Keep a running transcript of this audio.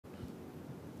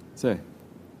Say.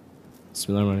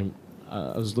 Bismillahirrahmanirrahim.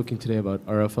 I was looking today about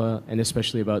Arafah, and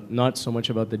especially about, not so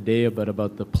much about the day, but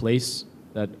about the place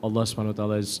that Allah subhanahu wa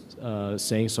ta'ala is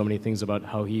saying so many things about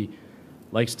how He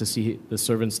likes to see the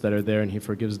servants that are there and He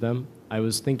forgives them. I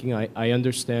was thinking, I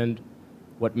understand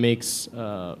what makes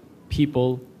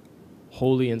people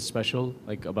holy and special,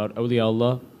 like about awliya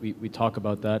Allah, we talk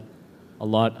about that a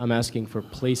lot. I'm asking for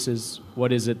places,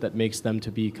 what is it that makes them to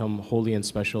become holy and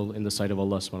special in the sight of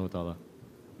Allah subhanahu wa ta'ala?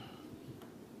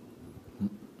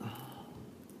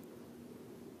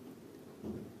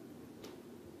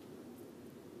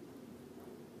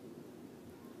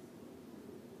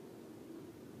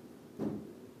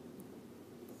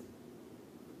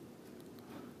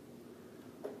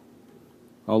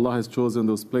 Allah has chosen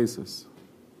those places.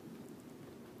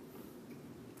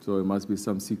 So it must be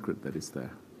some secret that is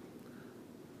there.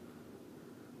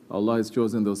 Allah has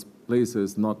chosen those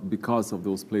places not because of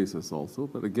those places also,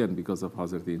 but again because of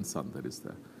Hazrat Insan that is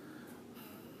there.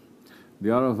 The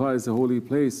Arafah is a holy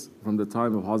place from the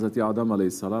time of Hazrat Adam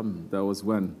alayhi salam. That was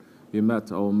when he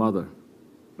met our mother,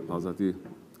 Hazrat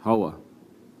Hawa.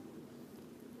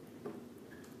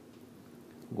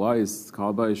 Why is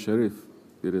Kaaba Sharif?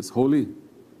 It is holy.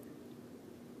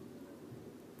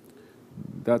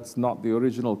 That's not the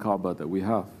original Kaaba that we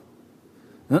have.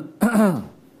 The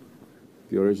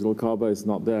original Kaaba is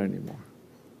not there anymore.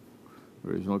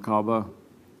 Original Kaaba,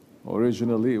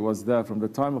 originally it was there from the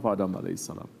time of Adam alayhi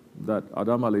salam. That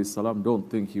Adam alayhi salam don't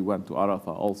think he went to Arafah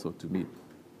also to meet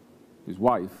his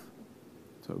wife.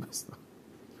 So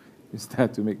he's there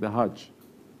to make the Hajj.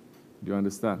 Do you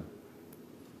understand?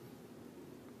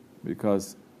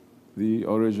 Because the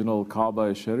original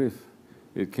Kaaba Sharif,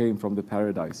 it came from the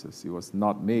paradises. It was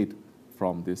not made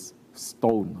from this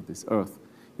stone, this earth.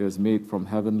 It was made from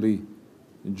heavenly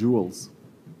jewels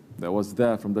that was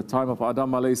there from the time of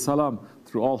Adam alayhi salam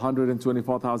through all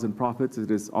 124,000 prophets. It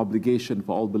is obligation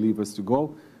for all believers to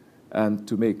go and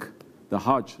to make the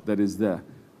Hajj that is there.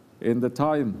 In the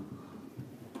time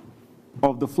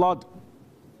of the flood,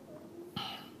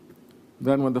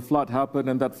 then when the flood happened,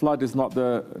 and that flood is not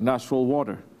the natural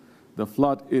water. The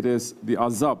flood, it is the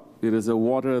azab. It is a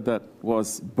water that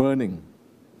was burning.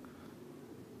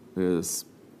 It is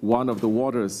one of the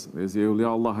waters, as the awliya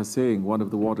Allah is saying, one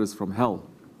of the waters from hell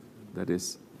that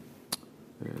is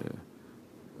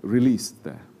released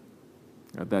there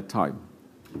at that time.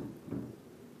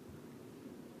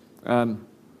 And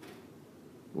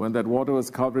when that water was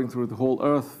covering through the whole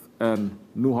earth, and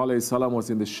Nuh alayhi salam was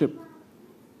in the ship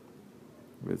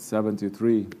with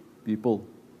 73 people,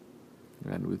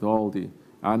 and with all the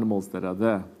animals that are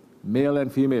there, male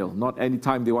and female, not any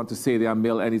time they want to say they are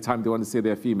male, any time they want to say they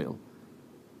are female.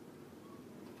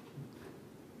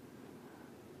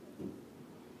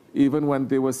 Even when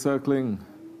they were circling,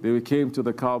 they came to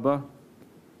the Kaaba,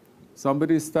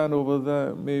 somebody stand over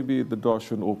there, maybe the door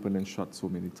shouldn't open and shut so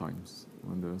many times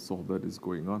when the sohbat is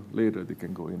going on. Later they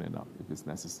can go in and out if it's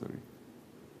necessary.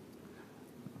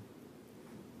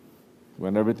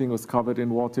 When everything was covered in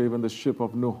water, even the ship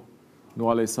of Nuh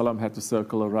alayhi salam had to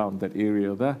circle around that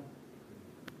area there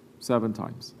 7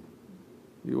 times.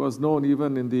 He was known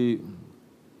even in the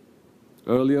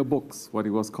earlier books, what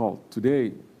he was called.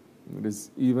 Today, it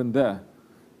is even there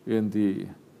in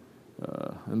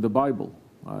the Bible.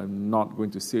 I'm not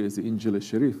going to say it's the Injil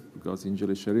Sharif, because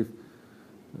Injil Sharif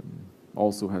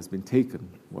also has been taken.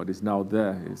 What is now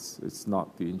there it's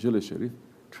not the Injil Sharif.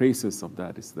 Traces of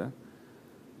that is there.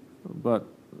 But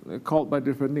they're called by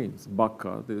different names.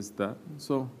 Bakka, this, that.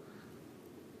 So,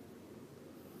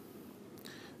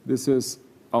 this is,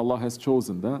 Allah has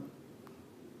chosen that.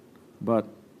 But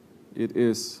it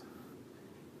is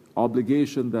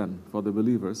obligation then for the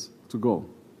believers to go.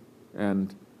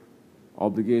 And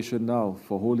obligation now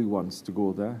for holy ones to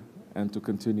go there and to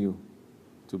continue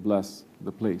to bless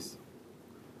the place.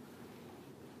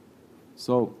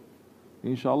 So,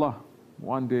 inshallah,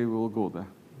 one day we will go there.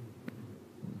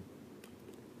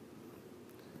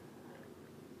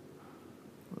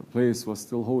 The place was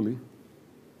still holy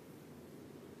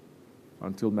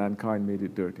until mankind made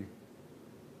it dirty.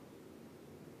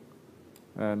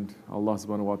 And Allah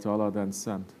subhanahu wa ta'ala then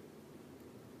sent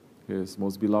His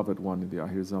most beloved one in the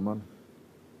Akhir Zaman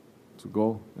to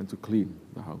go and to clean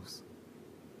the house,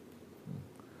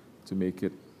 to make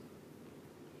it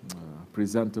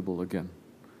presentable again.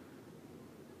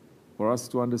 For us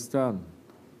to understand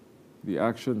the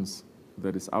actions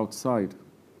that is outside,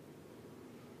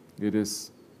 it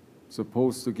is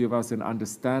supposed to give us an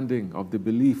understanding of the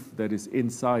belief that is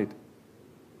inside.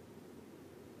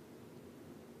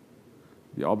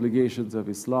 The obligations of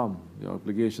Islam, the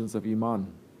obligations of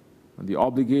Iman, and the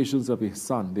obligations of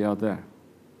Ihsan, they are there.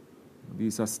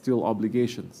 These are still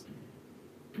obligations.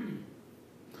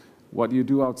 What you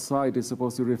do outside is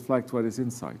supposed to reflect what is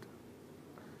inside.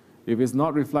 If it's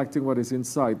not reflecting what is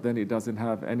inside, then it doesn't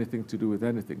have anything to do with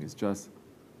anything. It's just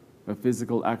a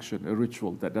physical action, a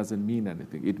ritual that doesn't mean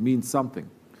anything. It means something.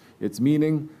 Its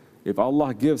meaning, if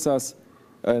Allah gives us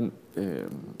an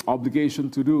obligation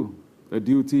to do, a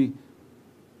duty,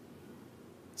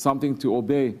 something to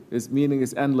obey, its meaning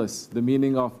is endless. The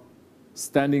meaning of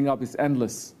standing up is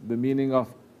endless. The meaning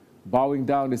of bowing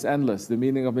down is endless. The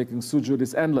meaning of making sujood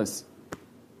is endless.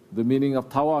 The meaning of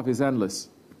tawaf is endless.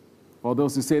 For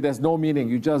those who say there's no meaning,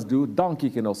 you just do. Donkey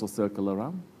can also circle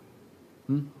around.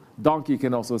 Donkey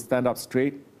can also stand up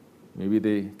straight. Maybe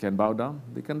they can bow down.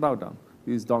 They can bow down.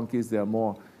 These donkeys, they are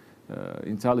more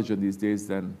intelligent these days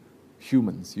than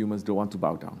humans. Humans don't want to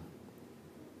bow down.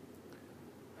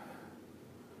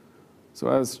 So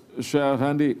as Shaykh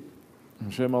Effendi,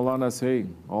 Shaykh Maulana is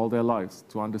saying all their lives,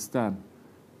 to understand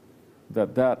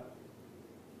that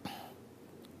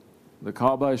the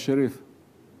Kaaba Sharif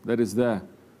that is there,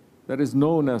 that is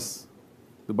known as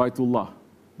the Baytullah.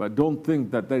 But don't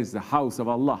think that is the house of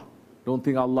Allah. Don't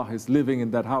think Allah is living in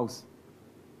that house.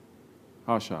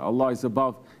 Hasha, Allah is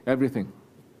above everything.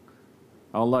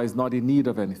 Allah is not in need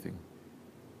of anything.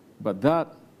 But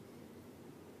that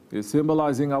is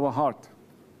symbolizing our heart.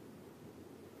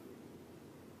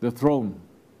 The throne.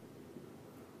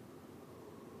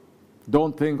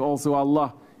 Don't think also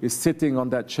Allah is sitting on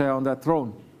that chair, on that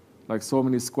throne, like so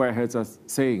many squareheads are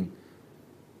saying.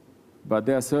 But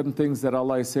there are certain things that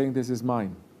Allah is saying, this is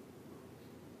mine.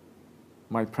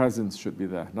 My presence should be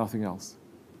there, nothing else.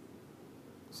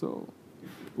 So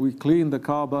we clean the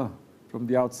Kaaba from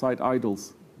the outside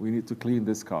idols. We need to clean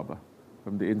this Kaaba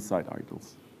from the inside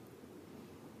idols.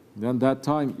 Then that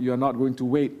time, you are not going to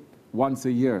wait once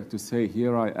a year to say,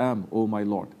 here I am, O my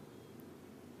Lord.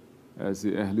 As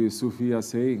the Ahli Sufi are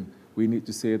saying, we need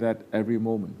to say that every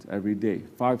moment, every day.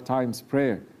 5 times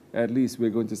prayer, at least we're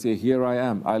going to say, here I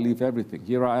am, I leave everything,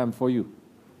 here I am for you.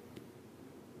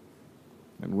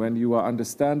 And when you are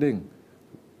understanding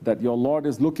that your Lord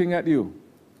is looking at you,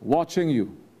 watching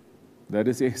you, that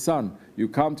is ihsan. You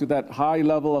come to that high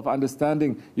level of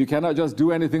understanding. You cannot just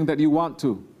do anything that you want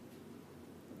to.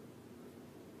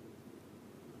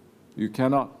 You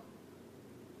cannot.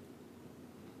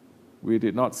 We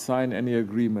did not sign any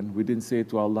agreement. We didn't say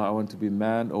to Allah, I want to be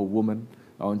man or woman.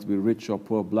 I want to be rich or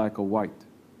poor, black or white.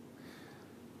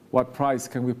 What price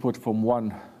can we put from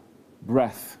one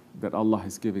breath that Allah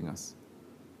is giving us?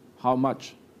 How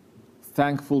much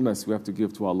thankfulness we have to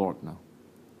give to our Lord now.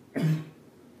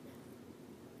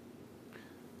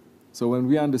 So when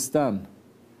we understand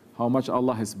how much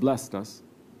Allah has blessed us,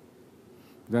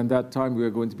 then that time we are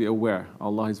going to be aware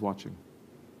Allah is watching.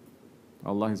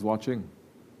 Allah is watching.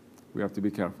 We have to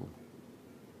be careful.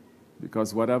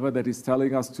 Because whatever that He's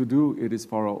telling us to do, it is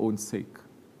for our own sake.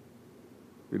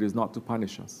 It is not to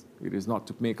punish us. It is not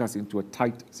to make us into a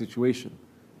tight situation.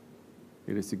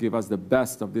 It is to give us the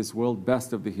best of this world,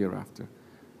 best of the hereafter.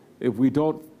 If we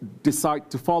don't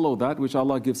decide to follow that, which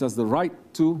Allah gives us the right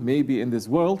to, maybe in this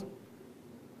world,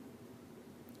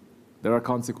 there are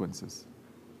consequences.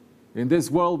 In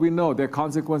this world, we know there are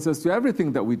consequences to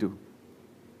everything that we do.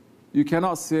 You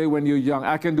cannot say when you're young,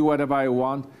 I can do whatever I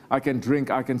want, I can drink,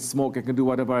 I can smoke, I can do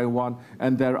whatever I want,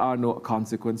 and there are no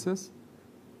consequences.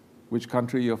 Which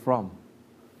country you're from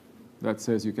that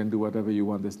says you can do whatever you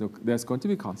want, there's going to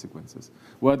be consequences.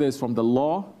 Whether it's from the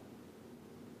law,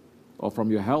 or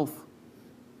from your health,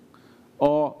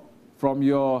 or from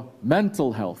your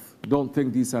mental health. Don't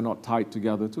think these are not tied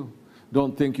together too.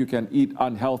 Don't think you can eat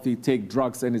unhealthy, take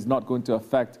drugs, and it's not going to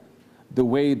affect the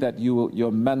way that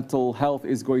your mental health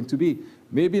is going to be.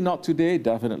 Maybe not today,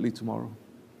 definitely tomorrow.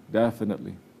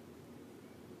 Definitely.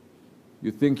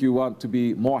 You think you want to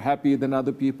be more happy than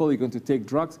other people, you're going to take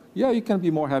drugs? Yeah, you can be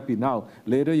more happy now.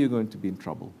 Later, you're going to be in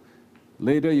trouble.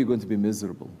 Later, you're going to be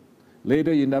miserable.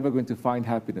 Later, you're never going to find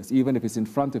happiness, even if it's in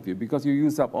front of you, because you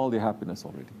used up all your happiness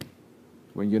already,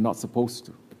 when you're not supposed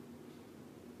to.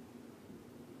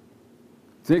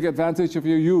 Take advantage of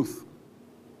your youth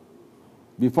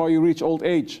before you reach old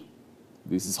age.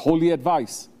 This is holy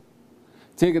advice.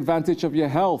 Take advantage of your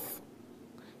health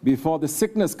before the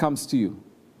sickness comes to you.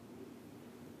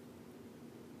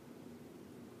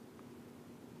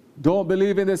 Don't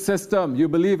believe in the system. You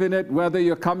believe in it whether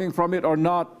you're coming from it or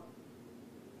not.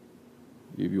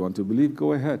 If you want to believe,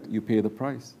 go ahead. You pay the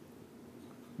price.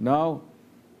 Now,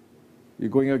 you're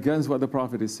going against what the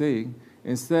Prophet is saying.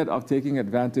 Instead of taking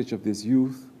advantage of this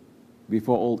youth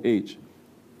before old age.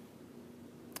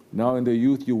 Now in the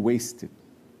youth, you waste it.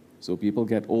 So people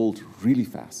get old really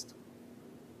fast.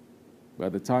 By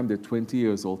the time they're 20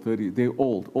 years old, 30, they're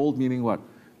old. Old meaning what?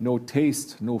 No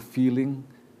taste, no feeling,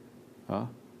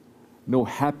 no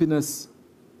happiness,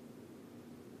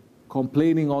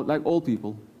 complaining, like old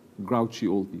people, grouchy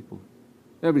old people.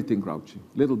 Everything grouchy,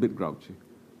 little bit grouchy.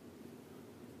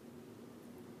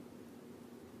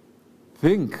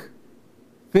 Think,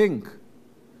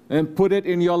 and put it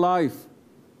in your life.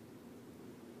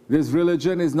 This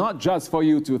religion is not just for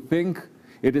you to think,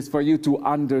 it is for you to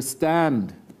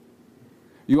understand.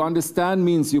 You understand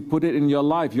means you put it in your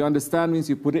life. You understand means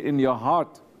you put it in your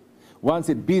heart. Once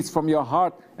it beats from your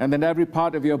heart, and then every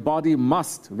part of your body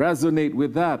must resonate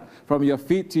with that. From your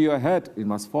feet to your head, it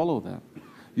must follow that.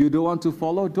 You don't want to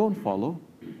follow, don't follow.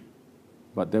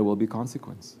 But there will be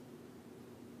consequence.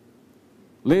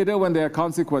 Later, when there are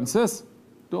consequences,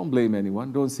 don't blame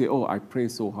anyone. Don't say, oh, I pray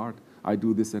so hard. I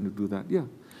do this and do that. Yeah.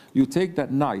 You take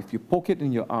that knife, you poke it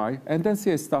in your eye, and then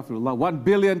say astaghfirullah 1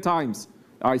 billion times.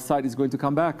 Eyesight is going to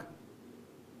come back.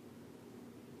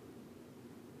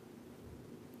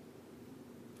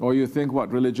 Or you think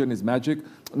what, religion is magic?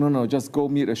 No, just go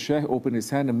meet a sheikh, open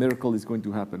his hand, a miracle is going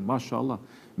to happen. MashaAllah.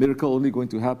 Miracle only going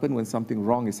to happen when something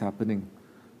wrong is happening.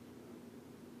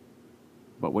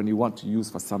 But when you want to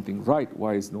use for something right,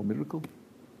 why is no miracle?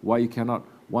 Why you cannot,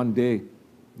 one day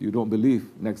you don't believe,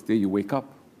 next day you wake up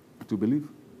to believe.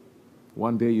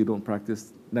 One day you don't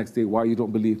practice, next day why you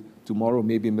don't believe? Tomorrow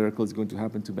maybe a miracle is going to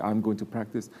happen to me, I'm going to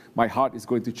practice. My heart is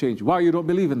going to change. Why you don't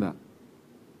believe in that?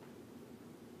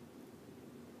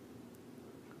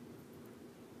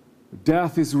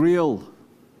 Death is real.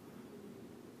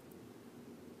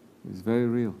 It's very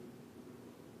real.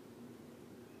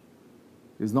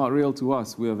 It's not real to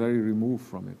us. We are very removed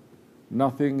from it.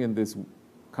 Nothing in this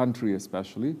country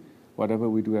especially, whatever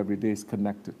we do every day is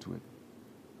connected to it.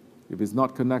 If it's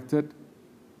not connected,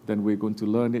 then we're going to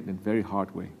learn it in a very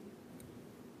hard way.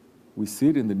 We see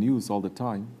it in the news all the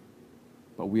time,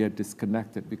 but we are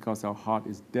disconnected because our heart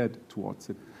is dead towards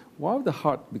it. Why the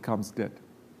heart becomes dead?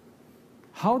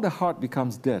 How the heart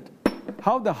becomes dead?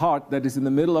 How the heart that is in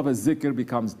the middle of a zikr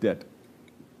becomes dead?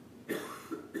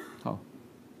 How?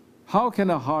 How can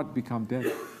a heart become dead?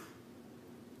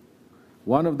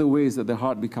 One of the ways that the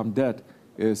heart becomes dead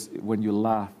is when you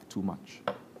laugh too much.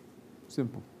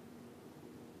 Simple.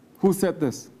 Who said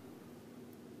this?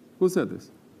 Who said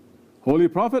this? Holy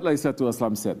Prophet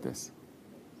ﷺ said this.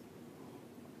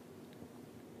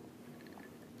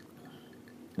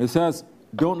 It says,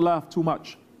 don't laugh too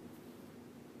much.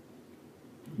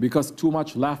 Because too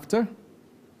much laughter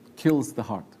kills the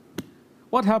heart.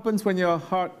 What happens when your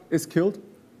heart is killed?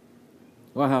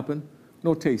 What happens?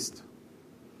 No taste,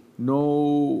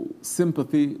 no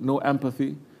sympathy, no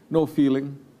empathy, no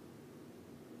feeling.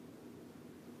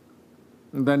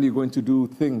 And then you're going to do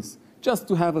things just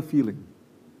to have a feeling.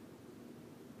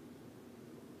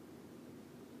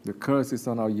 The curse is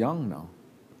on our young now.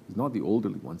 It's not the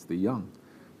elderly ones, the young.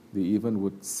 They even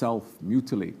would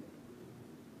self-mutilate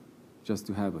just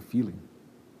to have a feeling.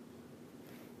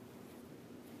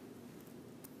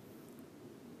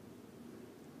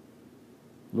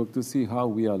 Look to see how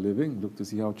we are living. Look to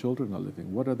see how children are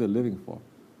living. What are they living for?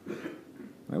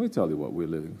 Let me tell you what we're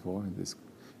living for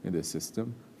in this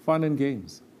system. Fun and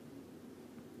games.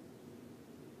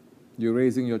 You're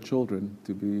raising your children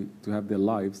to have their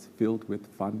lives filled with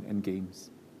fun and games,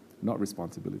 not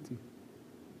responsibility.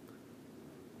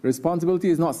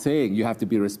 Responsibility is not saying you have to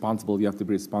be responsible, you have to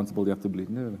be responsible, you have to believe.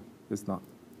 No, it's not.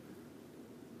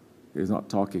 It's not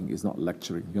talking, it's not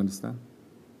lecturing. You understand?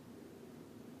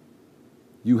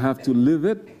 You have to live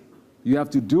it, you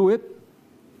have to do it.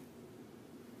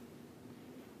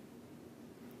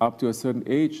 Up to a certain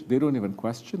age, they don't even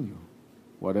question you.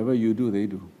 Whatever you do, they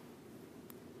do.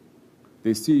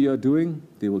 They see you're doing,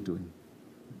 they will do it.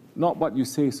 Not what you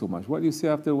say so much. What you say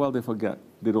after a while, they forget.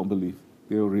 They don't believe.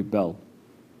 They will rebel.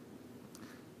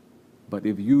 But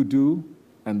if you do,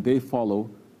 and they follow,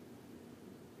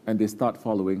 and they start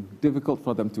following, difficult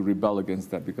for them to rebel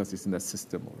against that because it's in the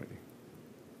system already.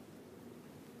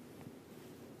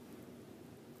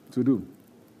 To do.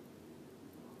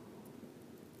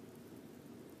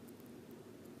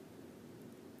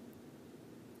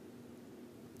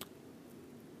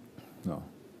 No.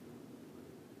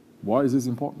 Why is this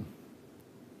important?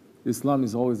 Islam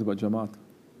is always about Jamaat.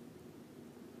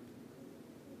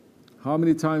 How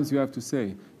many times you have to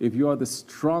say, if you are the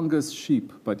strongest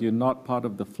sheep, but you're not part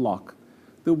of the flock,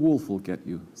 the wolf will get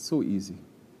you. So easy.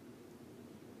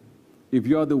 If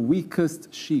you are the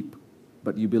weakest sheep,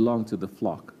 but you belong to the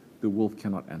flock, the wolf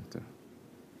cannot enter.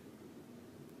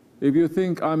 If you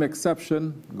think I'm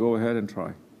exception, go ahead and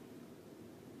try.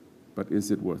 But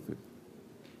is it worth it?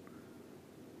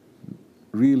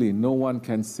 really no one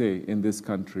can say in this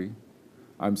country,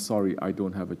 I'm sorry, I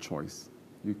don't have a choice.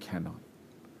 You cannot.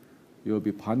 You'll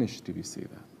be punished if you say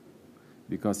that.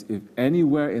 Because if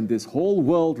anywhere in this whole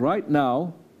world right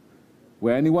now,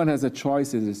 where anyone has a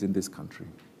choice, it is in this country.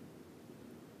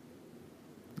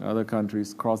 Other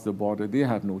countries cross the border, they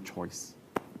have no choice.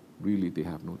 Really, they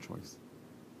have no choice.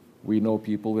 We know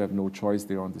people who have no choice,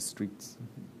 they're on the streets.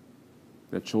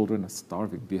 Their children are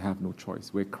starving, they have no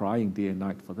choice. We're crying day and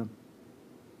night for them.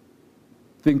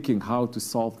 Thinking how to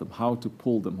solve them, how to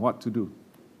pull them, what to do.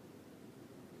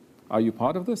 Are you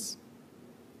part of this?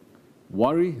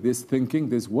 Worry, this thinking,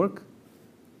 this work?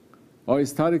 Or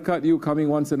is tariqat you coming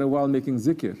once in a while making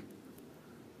zikr?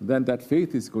 Then that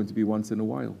faith is going to be once in a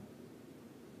while.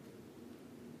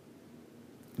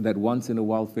 That once in a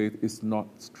while faith is not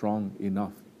strong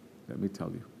enough. Let me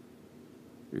tell you,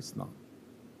 it's not.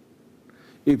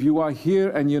 If you are here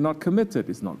and you're not committed,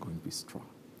 it's not going to be strong.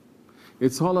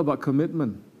 It's all about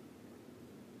commitment.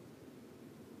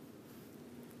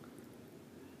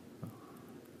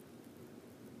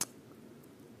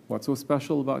 What's so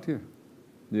special about here?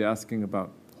 You're asking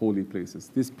about holy places.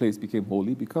 This place became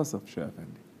holy because of Shaykh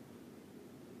Effendi.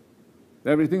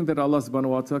 Everything that Allah subhanahu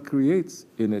wa ta'ala creates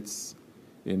in its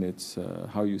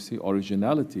how you say,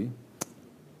 originality,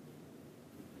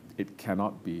 it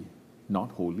cannot be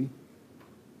not holy.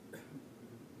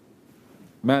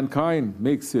 Mankind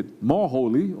makes it more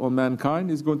holy, or mankind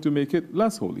is going to make it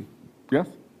less holy. Yes?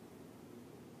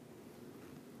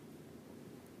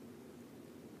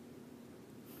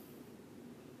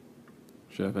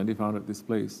 Shaykh Effendi founded this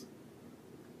place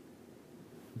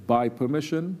by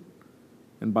permission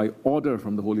and by order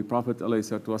from the Holy Prophet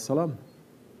ﷺ,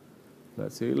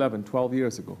 let's say 11, 12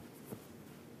 years ago.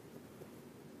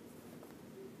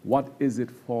 What is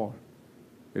it for?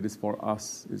 It is for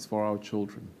us, it's for our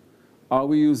children. Are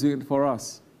we using it for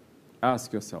us?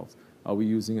 Ask yourselves, are we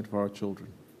using it for our children?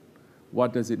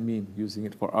 What does it mean, using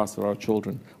it for us or our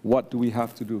children? What do we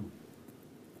have to do?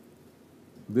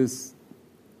 This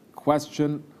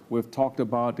question we've talked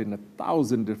about in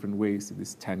 1,000 different ways in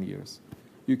these 10 years.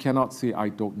 You cannot say, I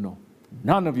don't know.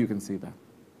 None of you can say that.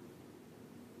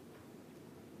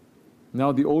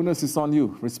 Now the onus is on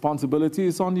you. Responsibility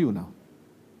is on you now.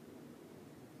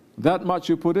 That much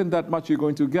you put in, that much you're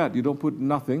going to get. You don't put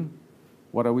nothing.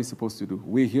 What are we supposed to do?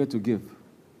 We're here to give.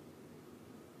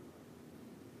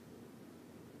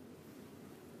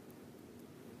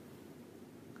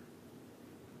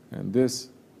 And this,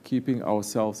 keeping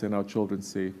ourselves and our children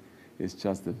safe, is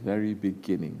just the very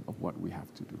beginning of what we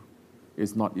have to do.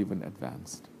 It's not even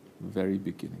advanced. Very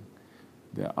beginning.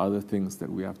 There are other things that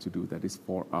we have to do that is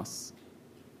for us,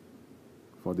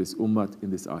 for this ummah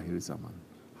in this akhir zaman.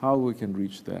 How we can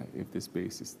reach there if this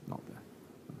base is not there?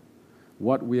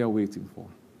 What we are waiting for?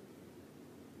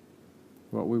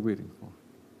 What we're waiting for?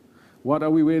 What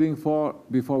are we waiting for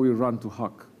before we run to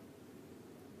haqq?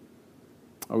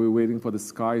 Are we waiting for the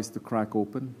skies to crack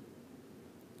open?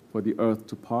 For the earth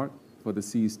to part? For the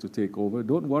seas to take over?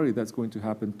 Don't worry, that's going to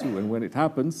happen too. And when it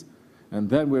happens, and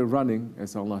then we're running,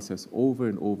 as Allah says, over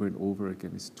and over and over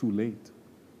again, it's too late.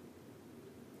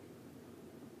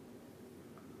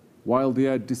 While they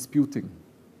are disputing,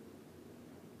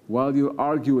 while you're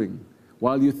arguing,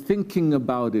 while you're thinking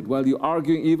about it, while you're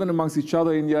arguing even amongst each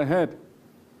other in your head,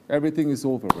 everything is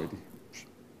over already.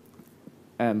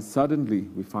 And suddenly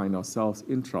we find ourselves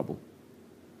in trouble.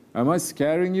 Am I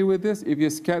scaring you with this? If you're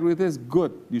scared with this,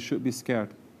 good, you should be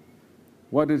scared.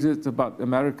 What is it about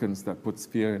Americans that puts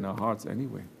fear in our hearts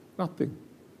anyway? Nothing.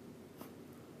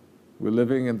 We're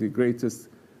living in the greatest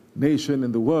nation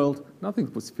in the world. Nothing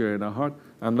puts fear in our heart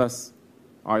unless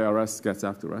IRS gets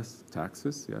after us.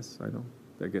 Taxes, yes, I know.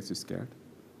 That gets you scared.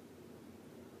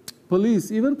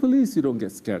 Police, even police, you don't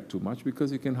get scared too much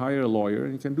because you can hire a lawyer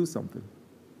and you can do something.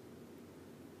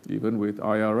 Even with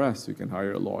IRS, you can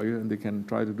hire a lawyer and they can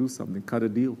try to do something, cut a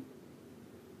deal.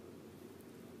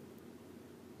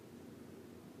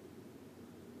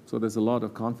 So there's a lot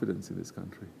of confidence in this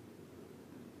country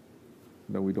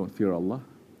that we don't fear Allah.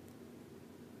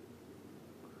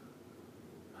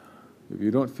 If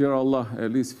you don't fear Allah,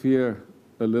 at least fear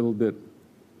a little bit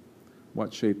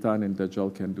what Shaitan and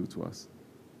Dajjal can do to us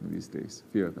in these days.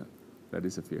 Fear that. That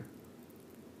is a fear.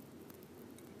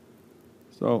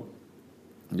 So,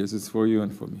 this is for you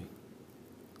and for me.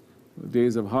 The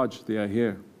days of Hajj, they are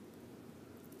here.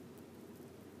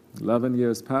 11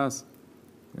 years pass,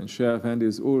 and Shaykh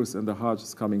Effendi's Urs and the Hajj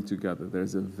is coming together.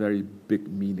 There's a very big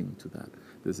meaning to that.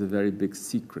 There's a very big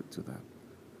secret to that.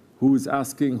 Who is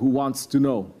asking? Who wants to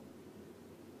know?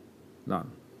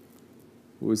 None.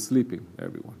 Who is sleeping?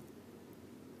 Everyone.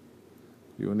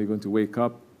 You're only going to wake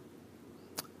up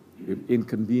if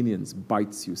inconvenience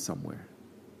bites you somewhere.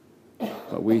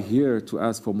 But we're here to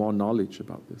ask for more knowledge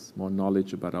about this, more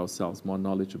knowledge about ourselves, more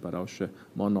knowledge about our Shaykh,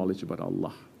 more knowledge about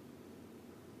Allah.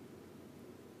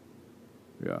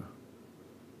 Yeah.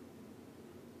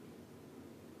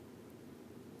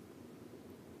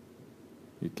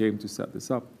 He came to set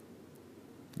this up,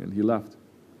 and he left.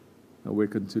 And we're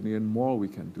continuing. More we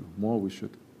can do, more we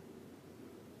should.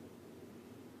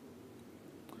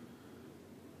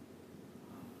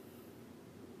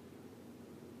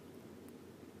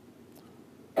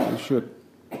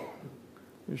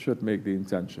 We should make the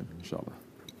intention, inshallah.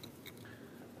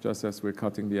 Just as we're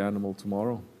cutting the animal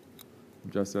tomorrow,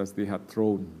 just as they had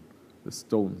thrown the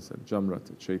stones at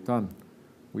Jamrat, at Shaitan,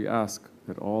 we ask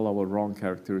that all our wrong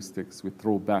characteristics we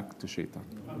throw back to Shaitan.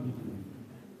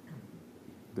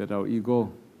 That our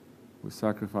ego, we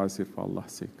sacrifice it for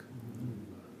Allah's sake.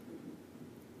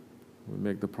 We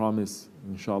make the promise,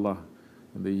 inshallah,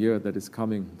 in the year that is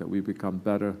coming, that we become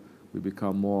better, we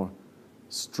become more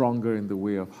stronger in the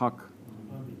way of haqq,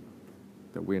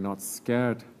 that we're not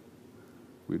scared,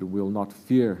 we will not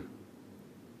fear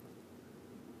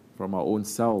from our own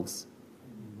selves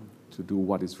to do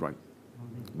what is right.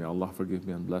 May Allah forgive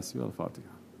me and bless you. Al-Fatiha.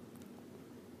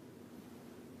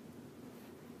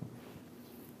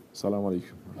 Assalamu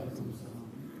alaikum.